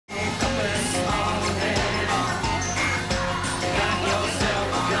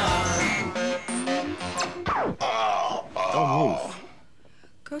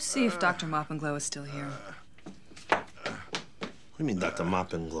see if Dr. Mopenglow is still here. What do you mean, Dr.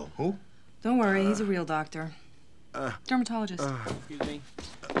 Mopenglow? Who? Don't worry, he's a real doctor. Dermatologist. Excuse me.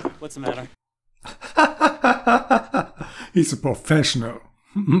 What's the matter? He's a professional.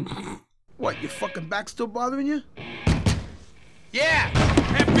 What, your fucking back still bothering you? Yeah!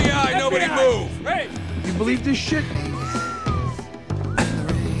 FBI, nobody move! Hey! You believe this shit?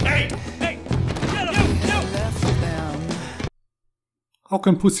 Hey! Hey! How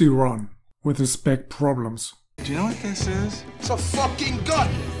can Pussy run with his back problems? Do you know what this is? It's a fucking gun!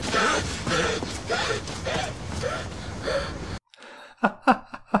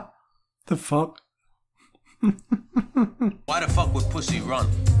 The fuck? Why the fuck would Pussy run?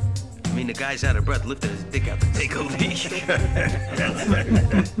 I mean, the guy's out of breath lifting his dick out to take a leak.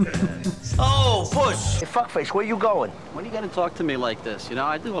 Oh, Push! Hey, fuckface, where you going? When are you gonna talk to me like this? You know,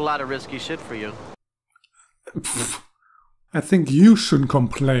 I do a lot of risky shit for you. I think you shouldn't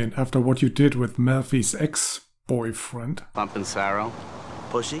complain after what you did with Melfi's ex-boyfriend. Pumping Sarro.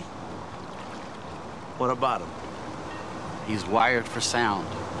 Pussy? What about him? He's wired for sound.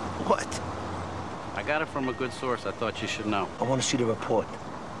 What? I got it from a good source. I thought you should know. I want to see the report.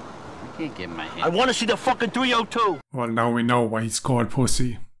 I can't give him my hand. I want to see the fucking 302. Well, now we know why he's called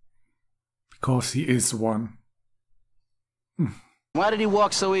Pussy. Because he is one. Why did he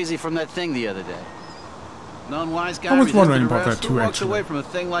walk so easy from that thing the other day? Known wise guy. I was wondering resisted about arrest. that Who too, walks actually. away from a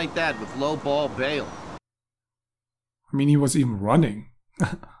thing like that with low ball bail? I mean, he was even running.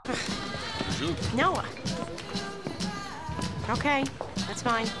 Noah. Okay, that's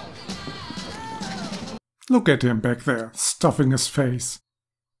fine. Look at him back there, stuffing his face.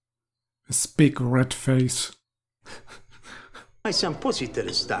 His big red face. I sent Pussy to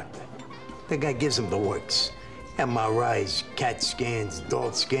this doctor. The guy gives him the works. MRIs, CAT scans,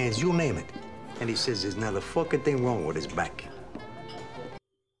 DOLT scans, you name it. And he says there's not a fucking thing wrong with his back.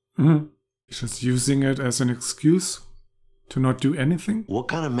 He's just using it as an excuse to not do anything. What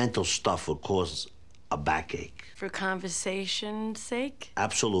kind of mental stuff would cause a backache? For conversation's sake?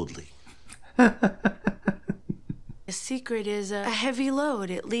 Absolutely. The secret is a heavy load.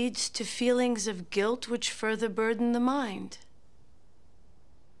 It leads to feelings of guilt which further burden the mind.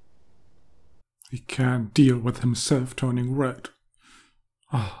 He can't deal with himself turning red.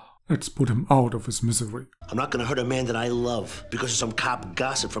 Let's put him out of his misery. I'm not gonna hurt a man that I love because of some cop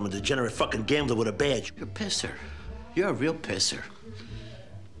gossip from a degenerate fucking gambler with a badge. You're a pisser. You're a real pisser.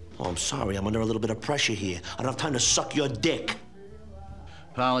 Oh, I'm sorry. I'm under a little bit of pressure here. I don't have time to suck your dick.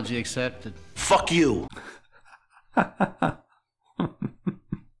 Apology accepted. Fuck you.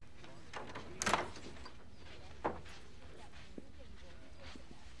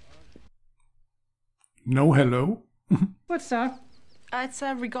 No hello? What's that? It's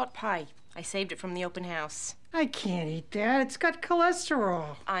a ricotta pie. I saved it from the open house. I can't eat that. It's got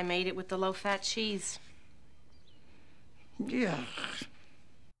cholesterol. I made it with the low-fat cheese. Yeah.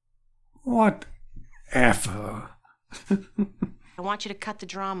 Whatever. I want you to cut the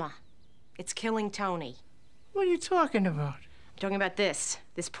drama. It's killing Tony. What are you talking about? I'm talking about this.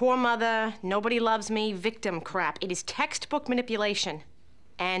 This poor mother, nobody loves me, victim crap. It is textbook manipulation.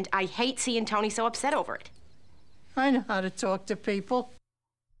 And I hate seeing Tony so upset over it. I know how to talk to people.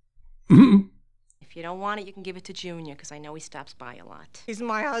 If you don't want it, you can give it to Junior, because I know he stops by a lot. He's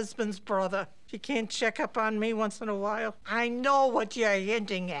my husband's brother. You can't check up on me once in a while. I know what you're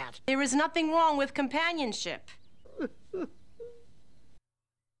hinting at. There is nothing wrong with companionship.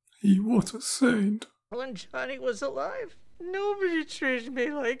 He was a saint. When Johnny was alive, nobody treated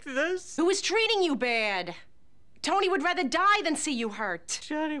me like this. Who is treating you bad? Tony would rather die than see you hurt.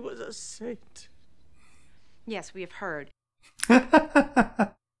 Johnny was a saint. Yes, we have heard.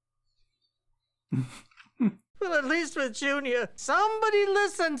 Well, at least with Junior, somebody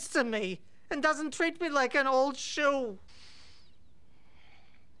listens to me and doesn't treat me like an old shoe.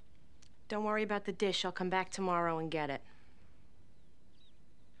 Don't worry about the dish. I'll come back tomorrow and get it.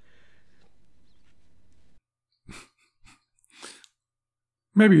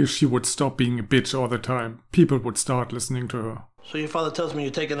 Maybe if she would stop being a bitch all the time, people would start listening to her. So your father tells me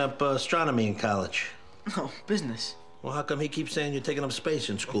you're taking up astronomy in college. Oh, business. Well, how come he keeps saying you're taking up space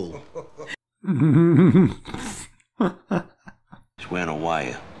in school? He's wearing a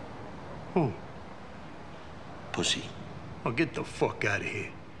wire. Who? Pussy. Oh, get the fuck out of here.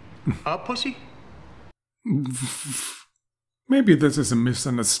 Huh, Pussy? Maybe this is a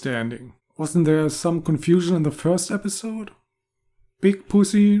misunderstanding. Wasn't there some confusion in the first episode? Big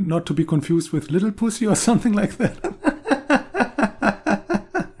Pussy, not to be confused with Little Pussy or something like that?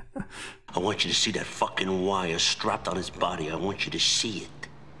 I want you to see that fucking wire strapped on his body. I want you to see it.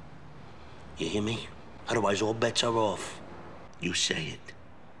 You hear me? Otherwise, all bets are off. You say it.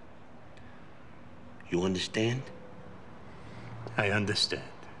 You understand? I understand.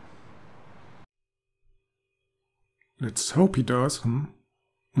 Let's hope he does, You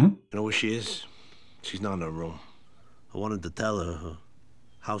know where she is? She's not in her room. I wanted to tell her her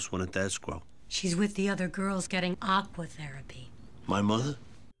house went into escrow. She's with the other girls getting aqua therapy. My mother?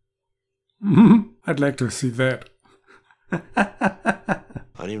 I'd like to see that. I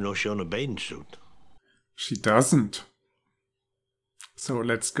didn't even know she owned a bathing suit. She doesn't. So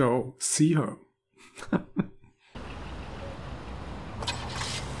let's go see her.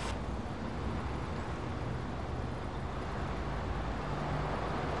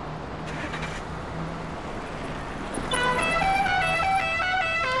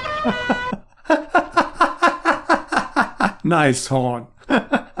 Nice horn.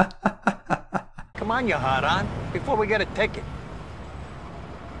 Come on, you hot on, before we get a ticket.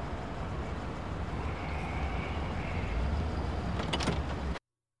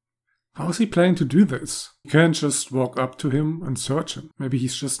 How's he planning to do this? You can't just walk up to him and search him. Maybe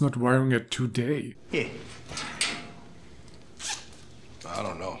he's just not wearing it today. Here. I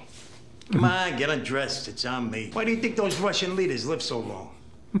don't know. Come on, get undressed. It's on me. Why do you think those Russian leaders live so long?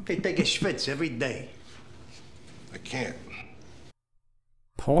 They take a schwitz every day. I can't.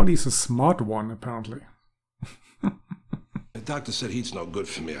 Paulie's a smart one, apparently. The doctor said heat's no good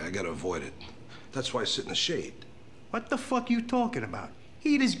for me. I gotta avoid it. That's why I sit in the shade. What the fuck you talking about?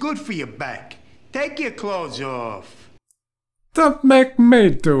 Heat is good for your back. Take your clothes off. Don't make me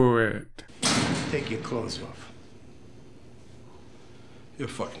do it. Take your clothes off. You're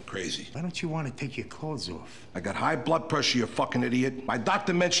fucking crazy. Why don't you want to take your clothes off? I got high blood pressure, you fucking idiot. My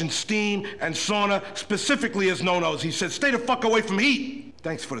doctor mentioned steam and sauna specifically as no-nos. He said, stay the fuck away from heat.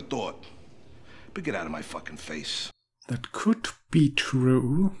 Thanks for the thought. But get out of my fucking face. That could be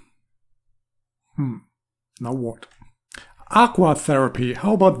true. Now what? Aqua therapy,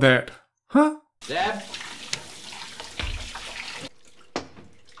 how about that? Huh? Dad?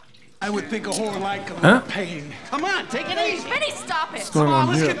 I would think a whore like a pain. Come on, take it easy. Vinny, stop it! What's going on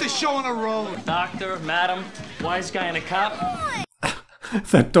Let's here? get this show on the road. Doctor, madam, wise guy and a cop.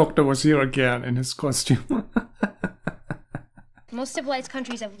 That doctor was here again in his costume. Most civilized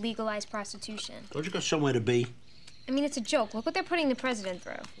countries have legalized prostitution. Don't you got somewhere to be? I mean, it's a joke. Look what they're putting the president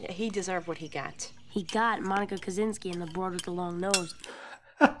through. Yeah, he deserved what he got. He got Monica Kaczynski and the broad with the long nose.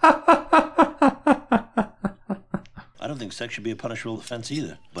 I don't think sex should be a punishable offense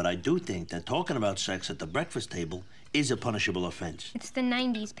either. But I do think that talking about sex at the breakfast table is a punishable offense. It's the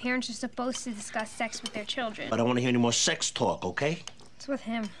 90s. Parents are supposed to discuss sex with their children. I don't want to hear any more sex talk, okay? It's with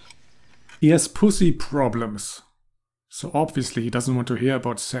him. He has pussy problems. So obviously he doesn't want to hear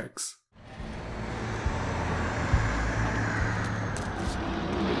about sex.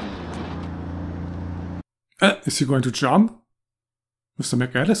 Is he going to jump? Mr.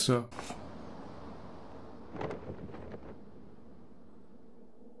 McAllister.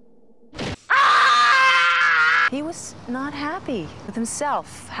 He was not happy with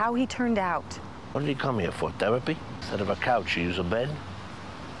himself, how he turned out. What did he come here for? Therapy? Instead of a couch, you use a bed?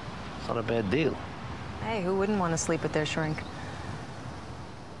 It's not a bad deal. Hey, who wouldn't want to sleep with their shrink?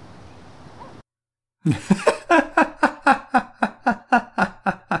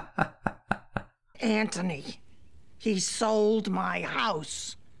 Anthony, he sold my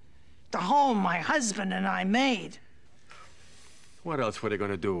house. The home my husband and I made. What else were they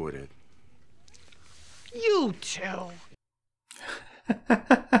gonna do with it? You two.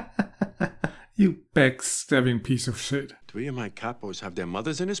 You backstabbing piece of shit. 3 of my capos have their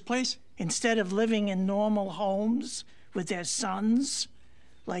mothers in this place? Instead of living in normal homes with their sons,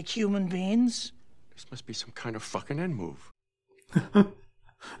 like human beings. This must be some kind of fucking end move.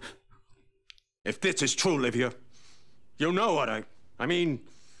 If this is true, Livia, you know what I mean,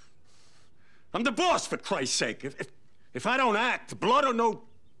 I'm the boss, for Christ's sake. If I don't act, blood or no...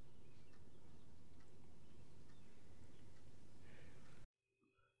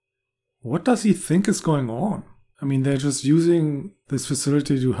 What does he think is going on? I mean, they're just using this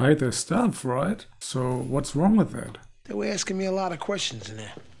facility to hide their stuff, right? So what's wrong with that? They were asking me a lot of questions in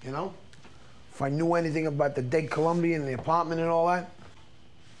there, you know? If I knew anything about the dead Colombian, the apartment and all that.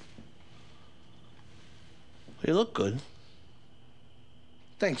 You look good.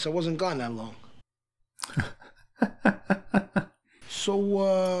 Thanks, I wasn't gone that long.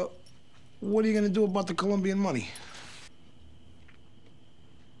 So, what are you gonna do about the Colombian money?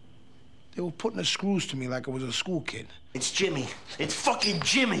 They were putting the screws to me like I was a school kid. It's Jimmy. It's fucking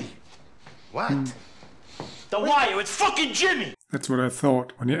Jimmy. What? The wire, it's fucking Jimmy! That's what I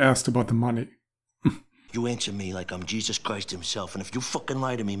thought when you asked about the money. You answer me like I'm Jesus Christ himself, and if you fucking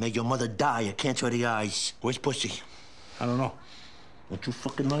lie to me, may your mother die of cancer of the eyes. Where's Pussy? I don't know. Don't you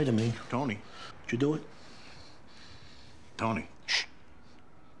fucking lie to me. Tony. Did you do it? Tony. Shh.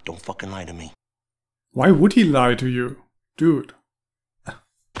 Don't fucking lie to me. Why would he lie to you? Dude.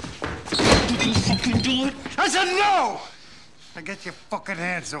 Did you fucking do it? I said no! Now get your fucking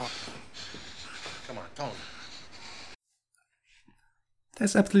hands off. Come on, Tony.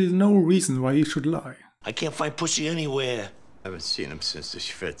 There's absolutely no reason why he should lie. I can't find pussy anywhere. I haven't seen him since the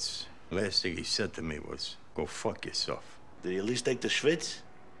Schwitz. Last thing he said to me was, go fuck yourself. Did he at least take the Schwitz?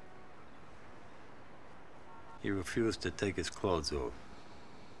 He refused to take his clothes off.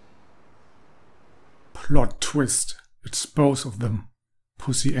 Plot twist. It's both of them.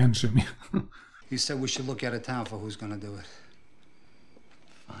 Pussy and Jimmy. You said we should look out of town for who's gonna do it.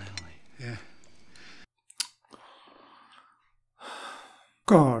 Finally. Yeah.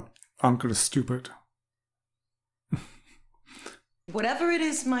 God, Uncle is stupid. Whatever it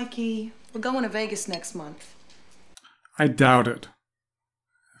is, Mikey, we're going to Vegas next month. I doubt it.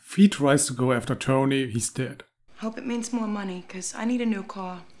 If he tries to go after Tony, he's dead. Hope it means more money, because I need a new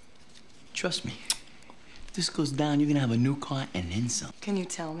car. Trust me. If this goes down, you're gonna have a new car and then some. Can you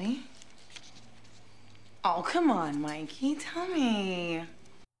tell me? Oh, come on, Mikey, tell me.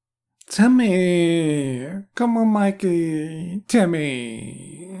 Tell me. Come on, Mikey. Tell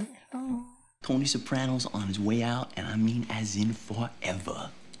me. Oh. Tony Soprano's on his way out, and I mean as in forever.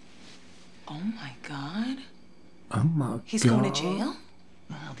 Oh, my God. Oh, my He's God. going to jail?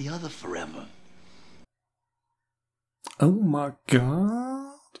 Well, the other forever. Oh, my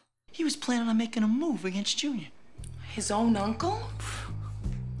God. He was planning on making a move against Junior. His own uncle?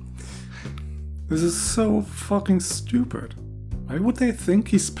 This is so fucking stupid. Why would they think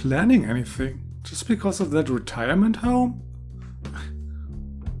he's planning anything? Just because of that retirement home?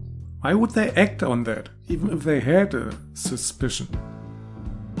 Why would they act on that, even if they had a suspicion?